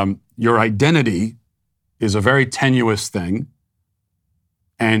identity is a very tenuous thing,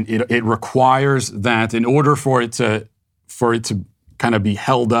 and it requires that in order for it to kind of be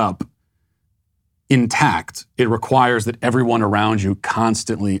held up intact, it requires that everyone around you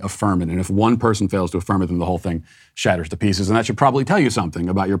constantly affirm it. And if one person fails to affirm it, then the whole thing shatters to pieces. And that should probably tell you something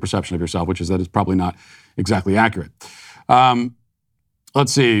about your perception of yourself, which is that it's probably not exactly accurate.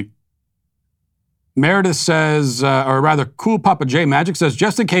 Let's see. Meredith says, or rather, Cool Papa J Magic says,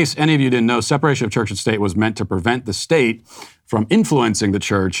 just in case any of you didn't know, separation of church and state was meant to prevent the state from influencing the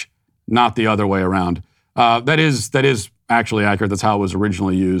church, not the other way around. That is actually accurate. That's how it was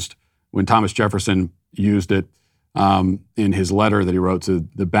originally used when Thomas Jefferson used it in his letter that he wrote to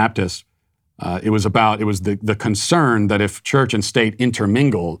the Baptists. It was the concern that if church and state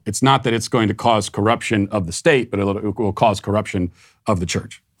intermingle, it's not that it's going to cause corruption of the state, but it will cause corruption of the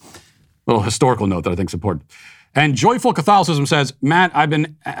church. A little historical note that I think is important. And Joyful Catholicism says, Matt, I've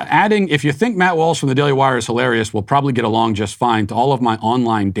been adding, if you think Matt Walsh from the Daily Wire is hilarious, we'll probably get along just fine to all of my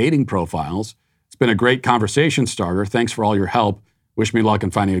online dating profiles. It's been a great conversation starter. Thanks for all your help. Wish me luck in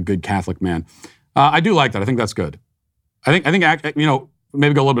finding a good Catholic man. I do like that. I think that's good. I think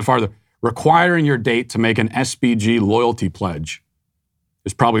maybe go a little bit farther. Requiring your date to make an SBG loyalty pledge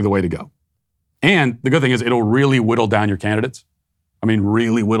is probably the way to go. And the good thing is it'll really whittle down your candidates. I mean,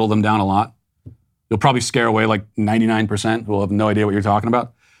 really whittle them down a lot. You'll probably scare away like 99% who will have no idea what you're talking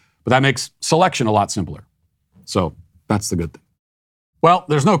about. But that makes selection a lot simpler. So that's the good thing. Well,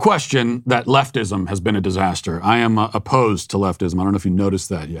 there's no question that leftism has been a disaster. I am opposed to leftism. I don't know if you noticed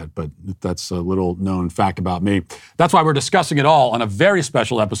that yet, but that's a little known fact about me. That's why we're discussing it all on a very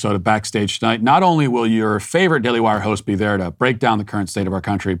special episode of Backstage tonight. Not only will your favorite Daily Wire host be there to break down the current state of our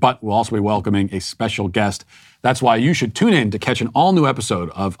country, but we'll also be welcoming a special guest. That's why you should tune in to catch an all-new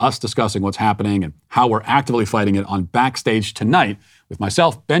episode of us discussing what's happening and how we're actively fighting it on Backstage tonight with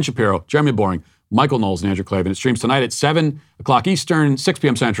myself, Ben Shapiro, Jeremy Boring, Michael Knowles, and Andrew Klavan. It streams tonight at 7 o'clock Eastern, 6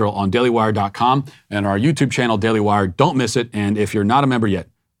 p.m. Central on dailywire.com and our YouTube channel, Daily Wire. Don't miss it. And if you're not a member yet,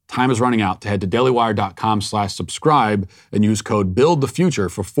 time is running out to head to dailywire.com/subscribe and use code BUILDTHEFUTURE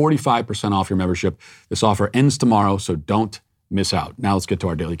for 45% off your membership. This offer ends tomorrow, so don't miss out. Now let's get to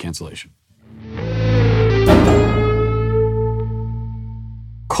our daily cancellation.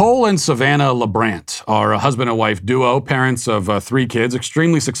 Cole and Savannah LeBrant are a husband and wife duo, parents of 3 kids,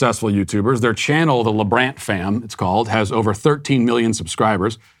 extremely successful YouTubers. Their channel, The LeBrant Fam, it's called, has over 13 million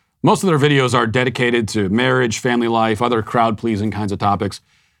subscribers. Most of their videos are dedicated to marriage, family life, other crowd-pleasing kinds of topics.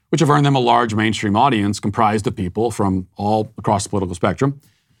 which have earned them a large mainstream audience comprised of people from all across the political spectrum.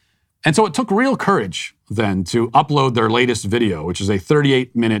 And so it took real courage then to upload their latest video, which is a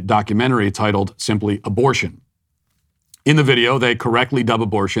 38-minute documentary titled simply Abortion. In the video, they correctly dub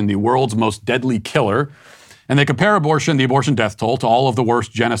abortion the world's most deadly killer, and they compare abortion, the abortion death toll, to all of the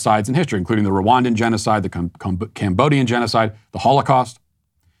worst genocides in history, including the Rwandan genocide, the Cambodian genocide, the Holocaust.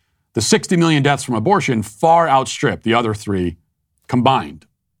 The 60 million deaths from abortion far outstrip the other three combined,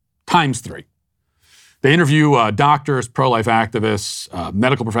 times 3. They interview doctors, pro-life activists,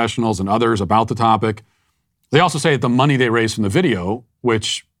 medical professionals, and others about the topic. They also say that the money they raise from the video,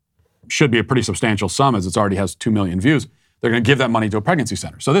 which should be a pretty substantial sum as it already has 2 million views, they're going to give that money to a pregnancy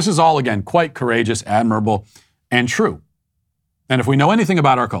center. So this is all, again, quite courageous, admirable, and true. And if we know anything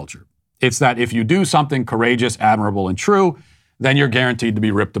about our culture, it's that if you do something courageous, admirable, and true, then you're guaranteed to be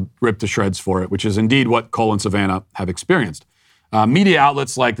ripped to shreds for it, which is indeed what Cole and Savannah have experienced. Media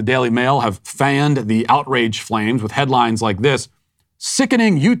outlets like the Daily Mail have fanned the outrage flames with headlines like this: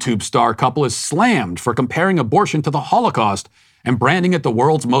 sickening YouTube star couple is slammed for comparing abortion to the Holocaust and branding it the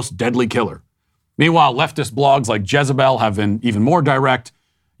world's most deadly killer. Meanwhile, leftist blogs like Jezebel have been even more direct.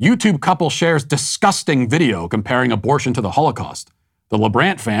 YouTube couple shares disgusting video comparing abortion to the Holocaust. The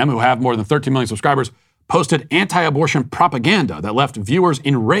LeBrant fam, who have more than 13 million subscribers, posted anti-abortion propaganda that left viewers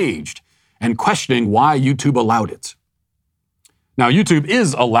enraged and questioning why YouTube allowed it. Now, YouTube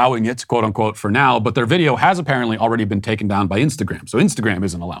is allowing it, quote unquote, for now, but their video has apparently already been taken down by Instagram, so Instagram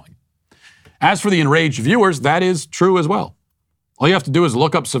isn't allowing it. As for the enraged viewers, that is true as well. All you have to do is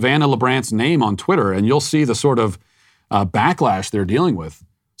look up Savannah LeBrant's name on Twitter, and you'll see the sort of backlash they're dealing with.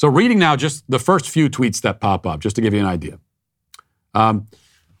 So reading now just the first few tweets that pop up, just to give you an idea.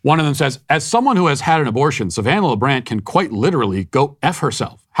 One of them says, as someone who has had an abortion, Savannah LeBrant can quite literally go F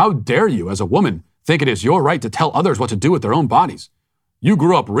herself. How dare you, as a woman, think it is your right to tell others what to do with their own bodies? You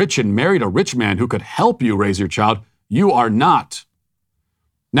grew up rich and married a rich man who could help you raise your child. You are not.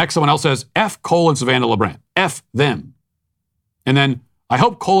 Next, someone else says, F Cole and Savannah LeBrant. F them. And then, I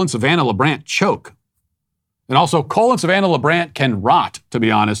hope Cole and Savannah LeBrant choke. And also, Cole and Savannah LeBrant can rot, to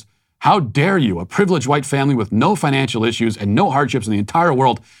be honest. How dare you, a privileged white family with no financial issues and no hardships in the entire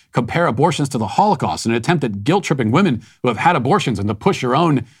world, compare abortions to the Holocaust in an attempt at guilt-tripping women who have had abortions and to push your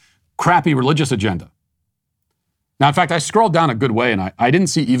own crappy religious agenda. Now, in fact, I scrolled down a good way and I didn't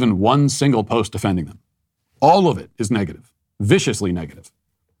see even one single post defending them. All of it is negative, viciously negative.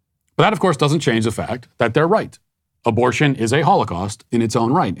 But that, of course, doesn't change the fact that they're right. Abortion is a Holocaust in its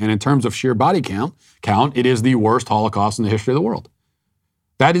own right. And in terms of sheer body count, it is the worst Holocaust in the history of the world.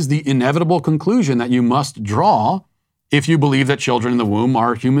 That is the inevitable conclusion that you must draw if you believe that children in the womb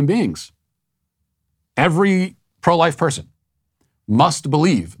are human beings. Every pro-life person must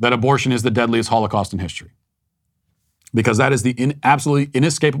believe that abortion is the deadliest Holocaust in history, because that is the absolutely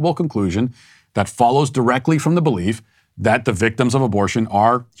inescapable conclusion that follows directly from the belief that the victims of abortion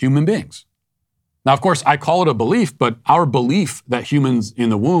are human beings. Now, of course, I call it a belief, but our belief that humans in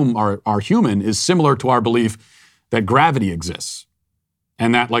the womb are human is similar to our belief that gravity exists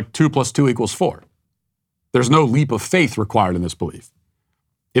and that like 2 + 2 = 4. There's no leap of faith required in this belief.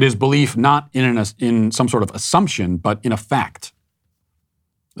 It is belief not in some sort of assumption, but in a fact.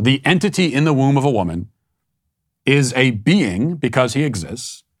 The entity in the womb of a woman is a being because he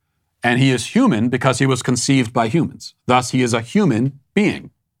exists, and he is human because he was conceived by humans. Thus, he is a human being.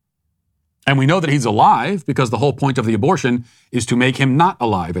 And we know that he's alive because the whole point of the abortion is to make him not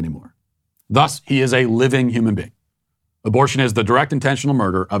alive anymore. Thus, he is a living human being. Abortion is the direct intentional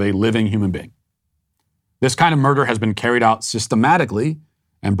murder of a living human being. This kind of murder has been carried out systematically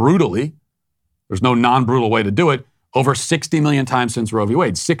and brutally. There's no non-brutal way to do it. Over 60 million times since Roe v.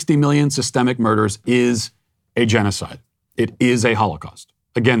 Wade. 60 million systemic murders is a genocide. It is a Holocaust.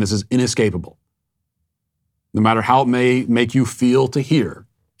 Again, this is inescapable. No matter how it may make you feel to hear,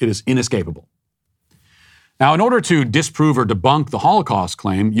 it is inescapable. Now, in order to disprove or debunk the Holocaust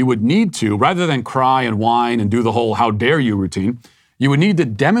claim, you would need to, rather than cry and whine and do the whole how dare you routine, you would need to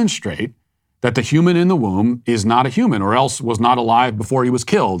demonstrate that the human in the womb is not a human, or else was not alive before he was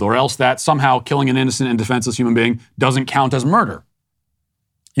killed, or else that somehow killing an innocent and defenseless human being doesn't count as murder.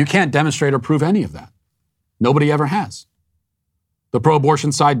 You can't demonstrate or prove any of that. Nobody ever has. The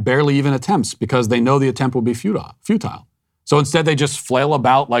pro-abortion side barely even attempts because they know the attempt will be futile. So instead, they just flail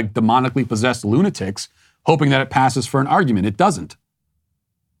about like demonically possessed lunatics, hoping that it passes for an argument. It doesn't.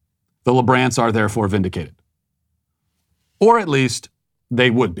 The LeBrants are therefore vindicated. Or at least they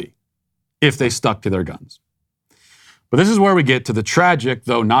would be, if they stuck to their guns. But this is where we get to the tragic,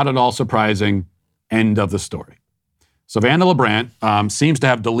 though not at all surprising, end of the story. Savannah LeBrant seems to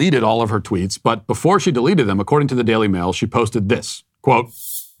have deleted all of her tweets, but before she deleted them, according to the Daily Mail, she posted this, quote,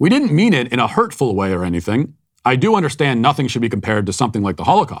 We didn't mean it in a hurtful way or anything. I do understand nothing should be compared to something like the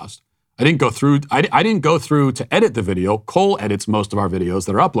Holocaust. I didn't go through to edit the video. Cole edits most of our videos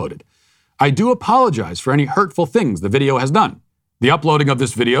that are uploaded. I do apologize for any hurtful things the video has done. The uploading of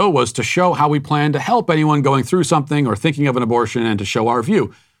this video was to show how we plan to help anyone going through something or thinking of an abortion and to show our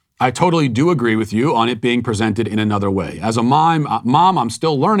view. I totally do agree with you on it being presented in another way. As a mom, I'm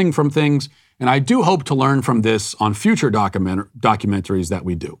still learning from things, and I do hope to learn from this on future documentaries that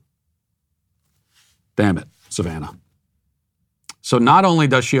we do. Damn it, Savannah. So not only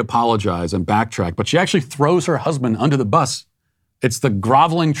does she apologize and backtrack, but she actually throws her husband under the bus. It's the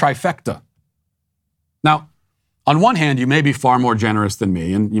groveling trifecta. Now, on one hand, you may be far more generous than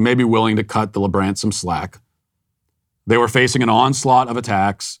me, and you may be willing to cut the LeBrants some slack. They were facing an onslaught of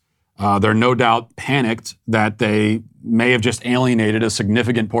attacks. They're no doubt panicked that they may have just alienated a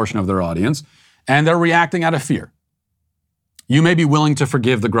significant portion of their audience, and they're reacting out of fear. You may be willing to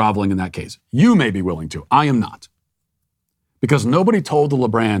forgive the groveling in that case. You may be willing to. I am not. Because nobody told the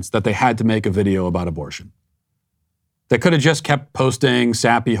LeBrants that they had to make a video about abortion. They could have just kept posting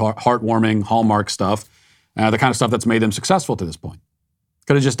sappy, heartwarming, Hallmark stuff, the kind of stuff that's made them successful to this point.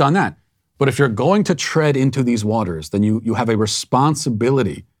 Could have just done that. But if you're going to tread into these waters, then you have a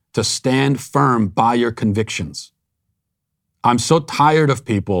responsibility to stand firm by your convictions. I'm so tired of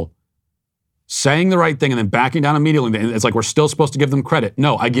people saying the right thing and then backing down immediately. It's like we're still supposed to give them credit.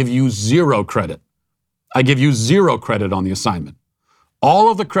 No, I give you zero credit. I give you zero credit on the assignment. All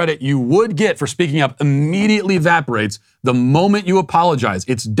of the credit you would get for speaking up immediately evaporates the moment you apologize.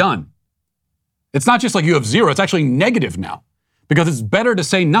 It's done. It's not just like you have zero, it's actually negative now. Because it's better to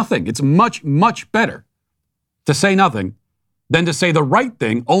say nothing. It's much, much better to say nothing than to say the right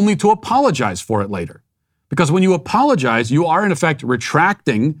thing only to apologize for it later. Because when you apologize, you are in effect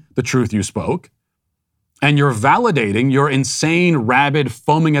retracting the truth you spoke, and you're validating your insane, rabid,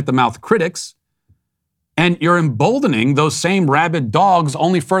 foaming at the mouth critics, and you're emboldening those same rabid dogs,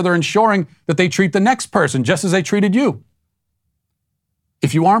 only further ensuring that they treat the next person just as they treated you.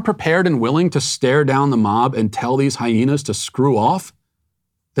 If you aren't prepared and willing to stare down the mob and tell these hyenas to screw off,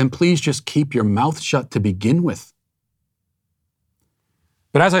 then please just keep your mouth shut to begin with.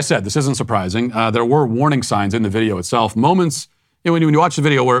 But as I said, this isn't surprising. There were warning signs in the video itself. Moments, when you watch the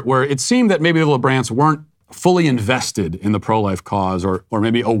video where it seemed that maybe the LeBrants weren't fully invested in the pro-life cause or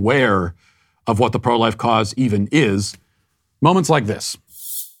maybe aware of what the pro-life cause even is. Moments like this.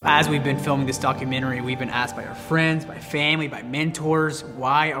 As we've been filming this documentary, we've been asked by our friends, by family, by mentors,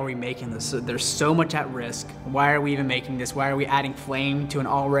 why are we making this? There's so much at risk. Why are we even making this? Why are we adding flame to an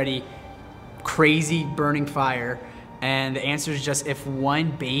already crazy burning fire? And the answer is just, if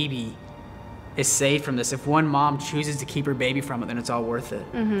one baby is saved from this, if one mom chooses to keep her baby from it, then it's all worth it.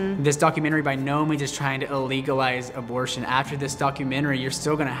 Mm-hmm. This documentary by no means is trying to illegalize abortion. After this documentary, you're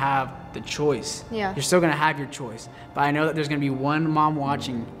still gonna have the choice. Yeah. You're still gonna have your choice. But I know that there's gonna be one mom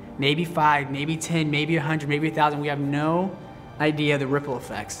watching, maybe 5, maybe 10, maybe 100, maybe 1,000. We have no idea the ripple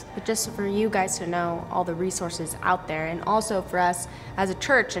effects. But just for you guys to know all the resources out there, and also for us as a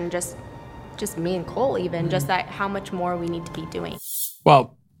church, and just me and Cole even, just that how much more we need to be doing.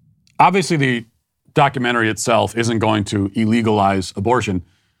 Well, obviously, the documentary itself isn't going to illegalize abortion,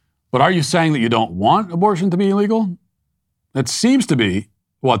 but are you saying that you don't want abortion to be illegal? It seems to be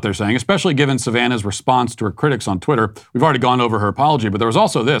what they're saying, especially given Savannah's response to her critics on Twitter. We've already gone over her apology, but there was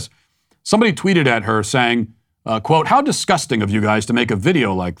also this. Somebody tweeted at her saying, quote, "How disgusting of you guys to make a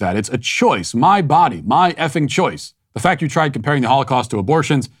video like that. It's a choice, my body, my effing choice. The fact you tried comparing the Holocaust to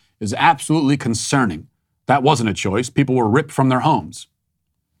abortions is absolutely concerning. That wasn't a choice. People were ripped from their homes."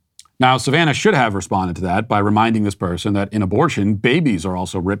 Now, Savannah should have responded to that by reminding this person that in abortion, babies are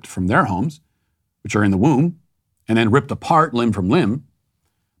also ripped from their homes, which are in the womb, and then ripped apart limb from limb.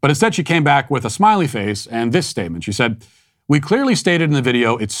 But instead, she came back with a smiley face and this statement. She said, "We clearly stated in the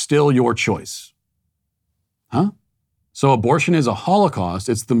video, it's still your choice." Huh? So abortion is a Holocaust.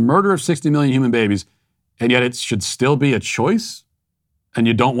 It's the murder of 60 million human babies, and yet it should still be a choice? And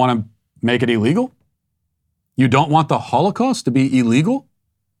you don't want to make it illegal? You don't want the Holocaust to be illegal?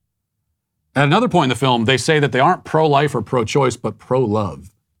 At another point in the film, they say that they aren't pro-life or pro-choice, but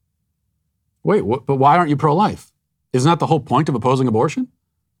pro-love. Wait, but why aren't you pro-life? Isn't that the whole point of opposing abortion?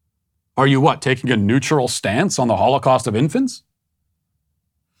 Are you taking a neutral stance on the Holocaust of infants?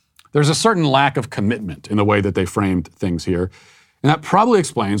 There's a certain lack of commitment in the way that they framed things here, and that probably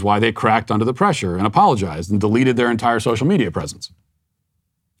explains why they cracked under the pressure and apologized and deleted their entire social media presence.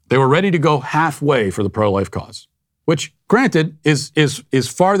 They were ready to go halfway for the pro-life cause, which, granted, is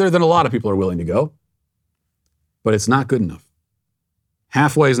farther than a lot of people are willing to go, but it's not good enough.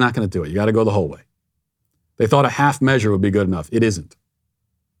 Halfway is not going to do it. You got to go the whole way. They thought a half measure would be good enough. It isn't.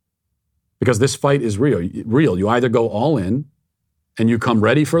 Because this fight is real. You either go all in and you come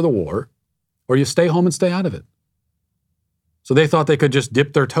ready for the war, or you stay home and stay out of it. So they thought they could just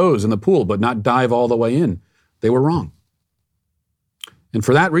dip their toes in the pool but not dive all the way in. They were wrong. And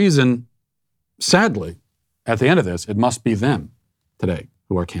for that reason, sadly, at the end of this, it must be them today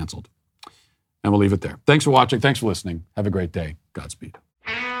who are canceled. And we'll leave it there. Thanks for watching. Thanks for listening. Have a great day. Godspeed.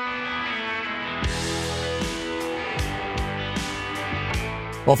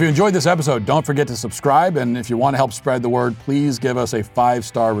 Well, if you enjoyed this episode, don't forget to subscribe. And if you want to help spread the word, please give us a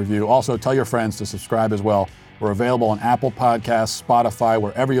 5-star review. Also, tell your friends to subscribe as well. We're available on Apple Podcasts, Spotify,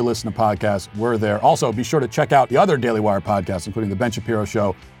 wherever you listen to podcasts, we're there. Also, be sure to check out the other Daily Wire podcasts, including The Ben Shapiro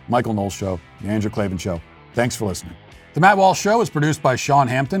Show, Michael Knowles Show, The Andrew Klavan Show. Thanks for listening. The Matt Walsh Show is produced by Sean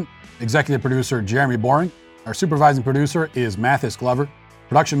Hampton, executive producer Jeremy Boring. Our supervising producer is Mathis Glover,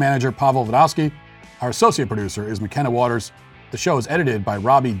 production manager Pavel Vodowski. Our associate producer is McKenna Waters. The show is edited by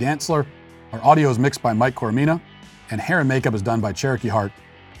Robbie Dantzler. Our audio is mixed by Mike Coromina, and hair and makeup is done by Cherokee Hart.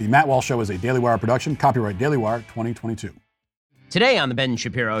 The Matt Walsh Show is a Daily Wire production, copyright Daily Wire 2022. Today on The Ben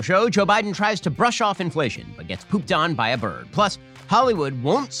Shapiro Show, Joe Biden tries to brush off inflation, but gets pooped on by a bird. Plus, Hollywood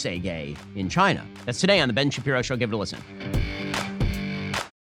won't say gay in China. That's today on The Ben Shapiro Show. Give it a listen.